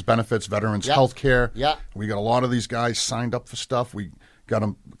Veterans Benefits, Veterans Health Care. Yeah. We got a lot of these guys signed up for stuff. We got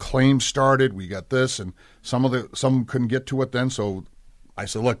them claims started. We got this, and some couldn't get to it then, so I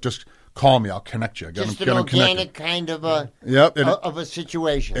said, look, just call me. I'll connect you. Just an organic kind of a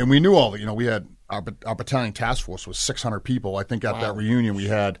situation. And we knew all that. We had our battalion task force was 600 people. I think at that reunion we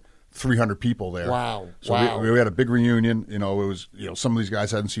had 300 people there. Wow. So we had a big reunion. It was some of these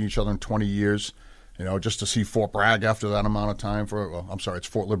guys hadn't seen each other in 20 years. Just to see Fort Bragg after that amount of time it's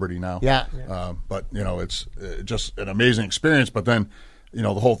Fort Liberty now. Yeah. But it's just an amazing experience. But then,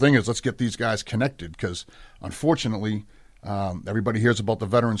 the whole thing is let's get these guys connected because unfortunately. Everybody hears about the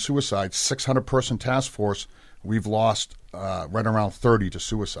veteran suicide. 600-person task force. We've lost right around 30 to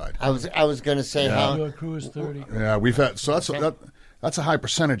suicide. I was going to say how your crew is 30. Yeah, we've had that's a high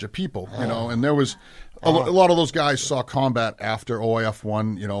percentage of people, And there was a lot of those guys saw combat after OIF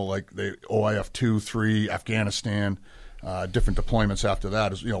 1, like the OIF 2, 3, Afghanistan, different deployments after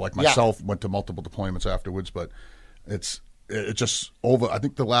that. Like myself, went to multiple deployments afterwards, but it just over. I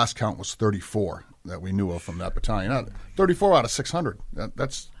think the last count was 34 that we knew of from that battalion. 34 out of 600.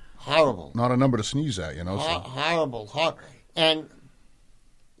 That's horrible. Not a number to sneeze at, you know. Horrible. And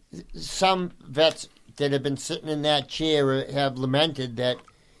some vets that have been sitting in that chair have lamented that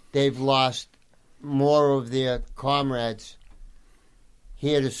they've lost more of their comrades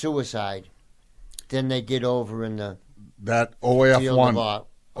here to suicide than they get over in the that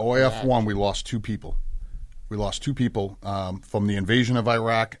OAF 1, we lost 2 people. We lost 2 people from the invasion of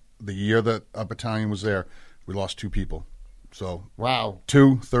Iraq. The year that a battalion was there, we lost 2 people. So wow,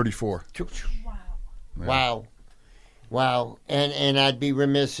 34. Wow. Wow. And I'd be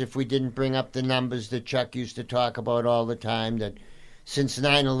remiss if we didn't bring up the numbers that Chuck used to talk about all the time, that since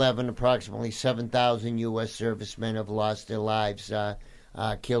 9/11, approximately 7,000 U.S. servicemen have lost their lives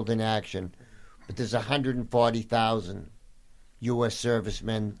killed in action. But there's 140,000 U.S.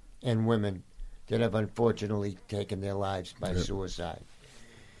 servicemen and women that have unfortunately taken their lives by suicide.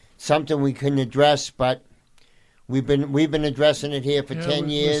 Something we couldn't address, but we've been addressing it here for 10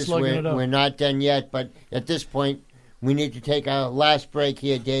 years. We're not done yet, but at this point, we need to take our last break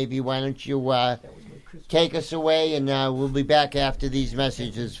here, Davey. Why don't you take us away, and we'll be back after these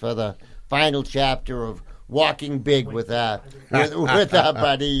messages for the final chapter of Walking Big with our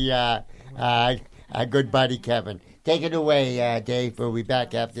buddy, our good buddy Kevin. Take it away, Dave. We'll be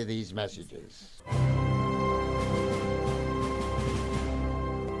back after these messages.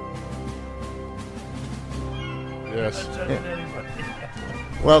 Yes.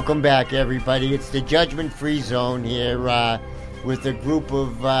 Welcome back, everybody. It's the Judgment-Free Zone here with a group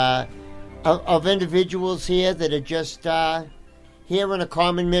of individuals here that are just here on a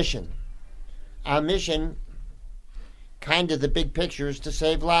common mission. Our mission, kind of the big picture, is to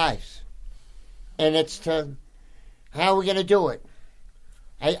save lives, and it's to how are we going to do it?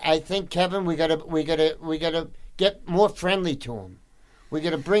 I think, Kevin, we gotta get more friendly to them. We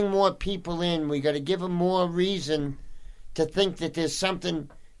got to bring more people in. We got to give them more reason to think that there's something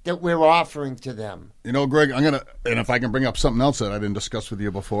that we're offering to them. You know, Greg, and if I can bring up something else that I didn't discuss with you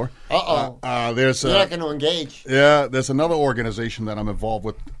before. You're not going to engage. Yeah, there's another organization that I'm involved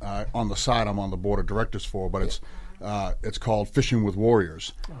with on the side. I'm on the board of directors for, but it's called Fishing with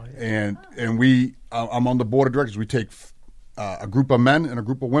Warriors, and I'm on the board of directors. We take a group of men and a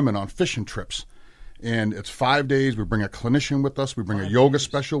group of women on fishing trips. And it's 5 days. We bring a clinician with us. We bring a yoga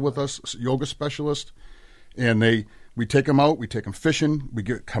specialist, and we take them out. We take them fishing. We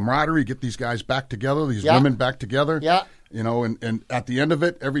get camaraderie. Get these guys back together. These women back together. Yeah. You know, and at the end of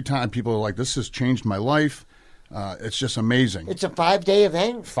it, every time people are like, "This has changed my life." It's just amazing. It's a 5-day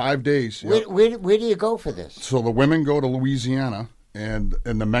event. 5 days. Yep. Where do you go for this? So the women go to Louisiana, and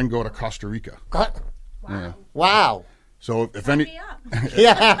the men go to Costa Rica. Wow. Yeah. Wow. So if anybody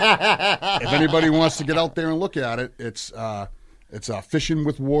wants to get out there and look at it, it's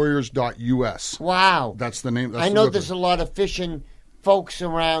fishingwithwarriors.us. Wow, that's the name. That's I know there's a lot of fishing folks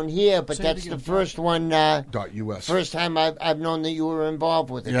around here, but that's the first one. .us. First time I've known that you were involved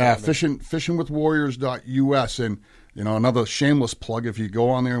with it. Yeah, fishingwithwarriors.us, and you know, another shameless plug. If you go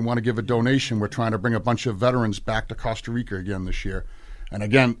on there and want to give a donation, we're trying to bring a bunch of veterans back to Costa Rica again this year. And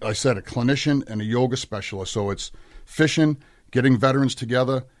again, I said a clinician and a yoga specialist. So it's fishing, getting veterans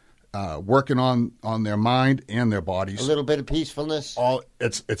together, working on their mind and their bodies. A little bit of peacefulness.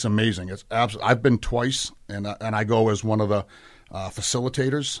 It's amazing. It's I've been twice, and I go as one of the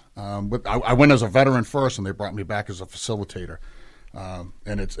facilitators. I went as a veteran first, and they brought me back as a facilitator. And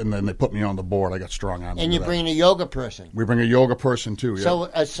then they put me on the board. I got strong on. And you bring a yoga person. We bring a yoga person too.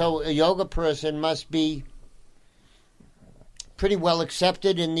 Yeah. So a yoga person must be pretty well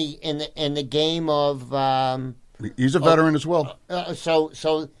accepted in the game of. He's a veteran as well. So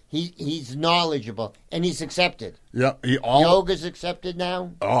he's knowledgeable and he's accepted. Yeah, yoga's accepted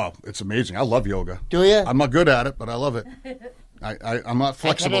now. Oh, it's amazing! I love yoga. Do you? I'm not good at it, but I love it. I'm not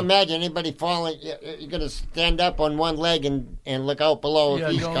flexible. I can't imagine anybody falling. You're going to stand up on one leg and look out below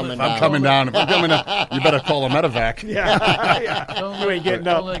if he's coming down. I'm coming down. If I'm coming down, you better call a medevac. You ain't getting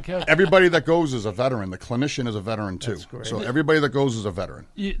up. Everybody that goes is a veteran. The clinician is a veteran too. So everybody that goes is a veteran.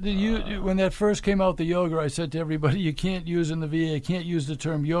 When that first came out, the yoga, I said to everybody, you can't use in the VA, you can't use the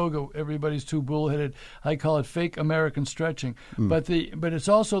term yoga. Everybody's too bullheaded. I call it fake American stretching. But it's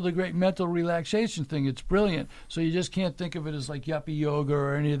also the great mental relaxation thing. It's brilliant. So you just can't think of it as like yuppie yoga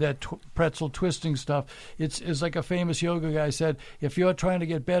or any of that pretzel twisting stuff. It's like a famous yoga guy said, if you're trying to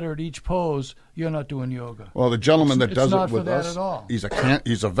get better at each pose, you're not doing yoga. Well, the gentleman that does it with us, he's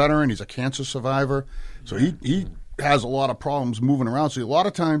a veteran, he's a cancer survivor, so he has a lot of problems moving around. So a lot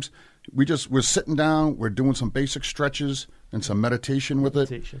of times we're sitting down, we're doing some basic stretches and some meditation with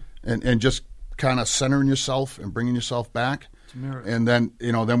it, and just kind of centering yourself and bringing yourself back. It's a miracle. And then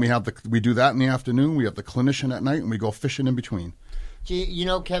we do that in the afternoon. We have the clinician at night, and we go fishing in between. Gee,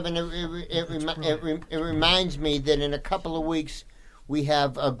 Kevin, it reminds me that in a couple of weeks we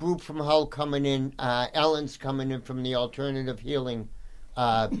have a group from Hull coming in. Ellen's coming in from the Alternative Healing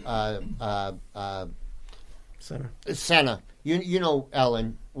Center. You know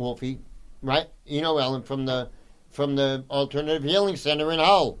Ellen Wolfie, right? You know Ellen from the Alternative Healing Center in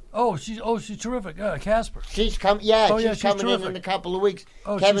Hull. Oh, she's terrific. Casper. She's coming. Yeah, she's coming terrific. in a couple of weeks.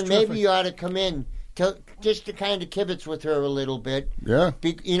 Oh, Kevin, maybe you ought to come in just to kind of kibitz with her a little bit. Yeah.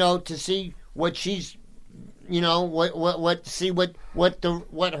 To see what she's, what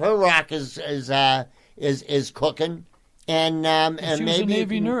her rock is cooking, and she was maybe a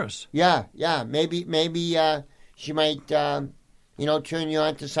Navy nurse. Yeah, maybe she might turn you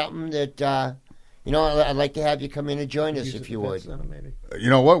on to something that I'd like to have you come in and join us if you would. Center, maybe. You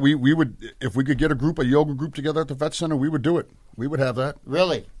know what? We would, if we could get a yoga group together at the vet center, we would do it. We would have that.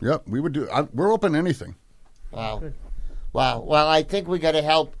 Really? Yep, we would do it. We're open to anything. Wow. Good. Wow. Well, I think we got to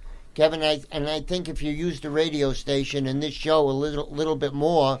help, Kevin. I think if you use the radio station and this show a little bit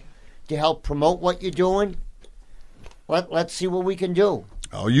more to help promote what you're doing, let's see what we can do.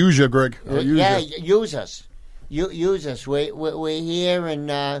 I'll use you, Greg. Use us. Use us. We're here,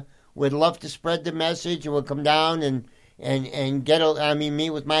 and we'd love to spread the message, and we'll come down and get me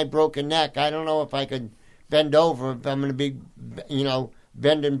with my broken neck. I don't know if I could bend over if I'm going to be,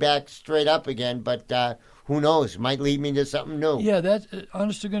 bending back straight up again, but who knows? Might lead me to something new. Yeah, that's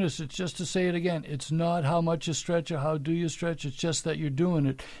honest to goodness. It's just to say it again. It's not how much you stretch or how do you stretch. It's just that you're doing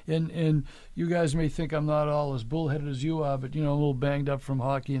it. And you guys may think I'm not all as bullheaded as you are, but a little banged up from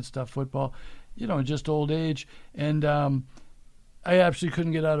hockey and stuff, football. Just old age. And I actually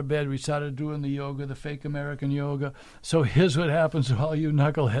couldn't get out of bed. We started doing the yoga, the fake American yoga. So here's what happens to all you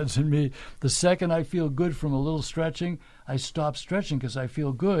knuckleheads and me. The second I feel good from a little stretching, I stop stretching because I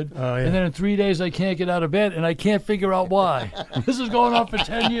feel good. Oh, yeah. And then in 3 days, I can't get out of bed, and I can't figure out why. This is going on for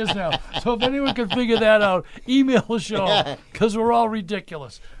 10 years now. So if anyone can figure that out, email the show, because we're all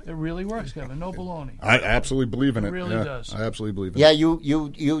ridiculous. It really works, Kevin. No baloney. I absolutely believe in it. It really does. I absolutely believe in it. Yeah,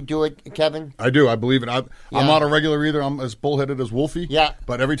 you do it, Kevin? I do. I believe it. I'm not a regular either. I'm as bullheaded as Wolfie. Yeah.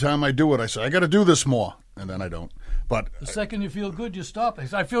 But every time I do it, I say, I got to do this more. And then I don't. But the second you feel good, you stop.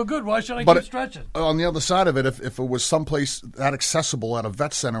 I feel good. Why should I keep stretching? On the other side of it, if it was someplace that accessible at a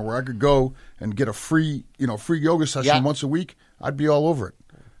vet center where I could go and get a free yoga session once a week, I'd be all over it.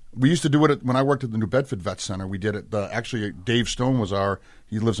 We used to do it when I worked at the New Bedford Vet Center. We did it. Actually, Dave Stone was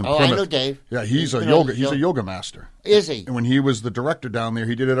he lives in Plymouth. I know Dave. Yeah, he's a yoga master. Is he? And when he was the director down there,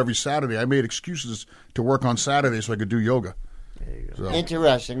 he did it every Saturday. I made excuses to work on Saturday so I could do yoga. There you go. So.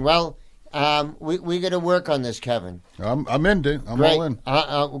 Interesting. Well, we got to work on this, Kevin. I'm in, Dave. I'm great.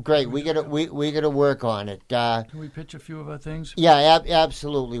 all in. Great. We got to work on it. Can we pitch a few of our things? Yeah,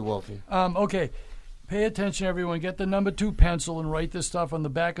 absolutely, Wolfie. Okay. Pay attention, everyone. Get the number 2 pencil and write this stuff on the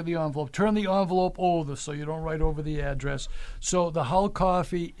back of the envelope. Turn the envelope over so you don't write over the address. So the Hull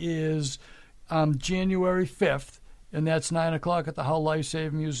Coffee is January 5th, and that's 9 o'clock at the Hull Life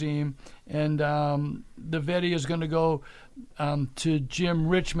Saving Museum. And the Vetty is going to go to Jim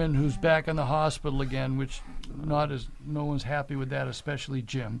Richmond, who's back in the hospital again, which no one's happy with that, especially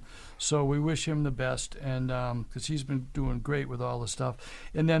Jim. So we wish him the best, and because he's been doing great with all the stuff.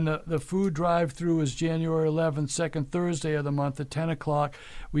 And then the food drive-through is January 11th, second Thursday of the month at 10 o'clock.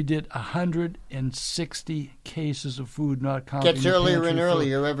 We did 160 cases of food, not counting Gets earlier and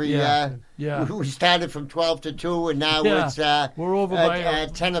earlier every we started from 12 to 2, and now it's we're over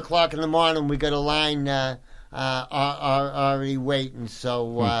at 10 o'clock in the morning. We got a line already waiting.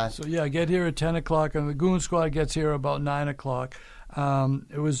 So get here at 10 o'clock, and the Goon Squad gets here about 9 o'clock.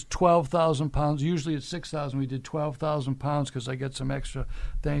 It was 12,000 pounds. Usually it's 6,000. We did 12,000 pounds because I get some extra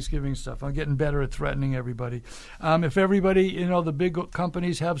Thanksgiving stuff. I'm getting better at threatening everybody. If everybody, the big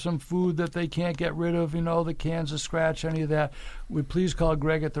companies have some food that they can't get rid of, the cans of Scratch, any of that, please call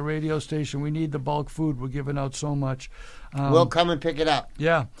Greg at the radio station. We need the bulk food. We're giving out so much. We'll come and pick it up.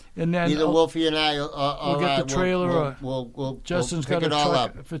 Yeah, and then either Wolfie and I we'll get the trailer. We'll Justin's pick got a it all truck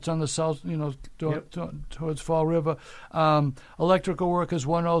up. if it's on the south, towards Fall River. Electrical Workers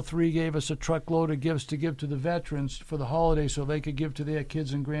 103 gave us a truckload of gifts to give to the veterans for the holiday, so they could give to their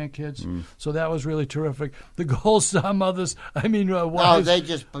kids and grandkids. So that was really terrific. The Gold Star mothers, wives, they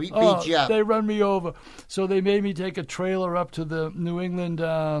just beat you up. They run me over. So they made me take a trailer up to the New England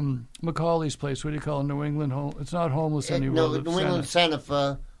Macaulay's place. What do you call it? New England home? It's not homeless anymore. No, New England Center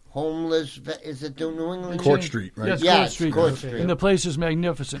for homeless. Is it New England? Court Street, right? Yes, Court Street. And the place is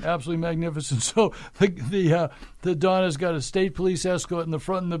magnificent, absolutely magnificent. So the Donna's got a state police escort in the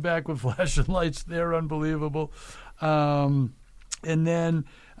front and the back with flashing lights. They're unbelievable. And then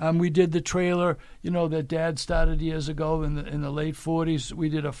we did the trailer, that Dad started years ago in the late 40s. We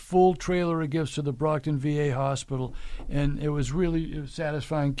did a full trailer of gifts to the Brockton VA hospital, and it was really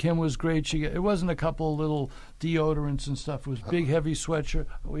satisfying. Kim was great. It wasn't a couple of little deodorants and stuff. It was big, heavy sweatshirt.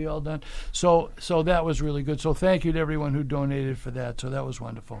 We all done. So that was really good. So thank you to everyone who donated for that. So that was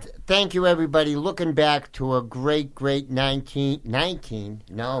wonderful. Thank you, everybody. Looking back to a great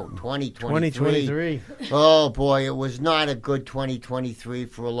 2023. Oh, boy, it was not a good 2023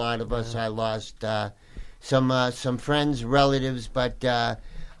 for a lot of us. I lost some friends, relatives, but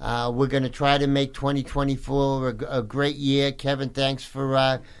we're going to try to make 2024 a great year. Kevin, thanks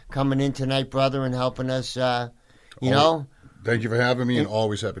for coming in tonight, brother, and helping us, Thank you for having me, and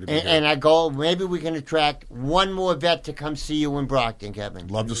always happy to be here. And our goal, maybe we can attract one more vet to come see you in Brockton, Kevin.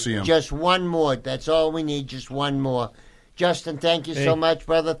 Love to see him. Just one more. That's all we need, just one more. Justin, thank you so much,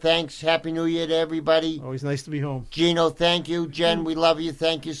 brother. Thanks. Happy New Year to everybody. Always nice to be home. Gino, thank you. Jen, we love you.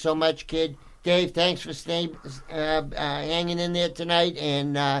 Thank you so much, kid. Dave, thanks for staying, hanging in there tonight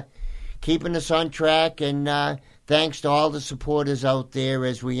and keeping us on track. And thanks to all the supporters out there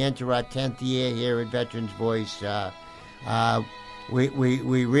as we enter our 10th year here at Veterans Voice.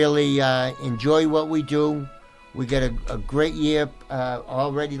 We really enjoy what we do. We got a great year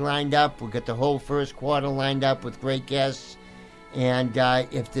already lined up. We got the whole first quarter lined up with great guests. And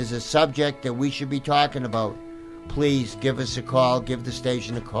if there's a subject that we should be talking about, please give us a call, give the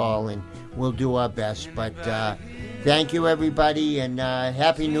station a call, and we'll do our best. But thank you, everybody, and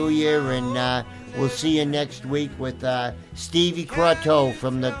Happy New Year. And we'll see you next week with Stevie Croteau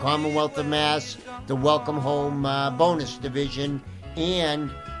from the Commonwealth of Mass, the Welcome Home Bonus Division,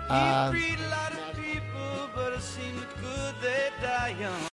 and...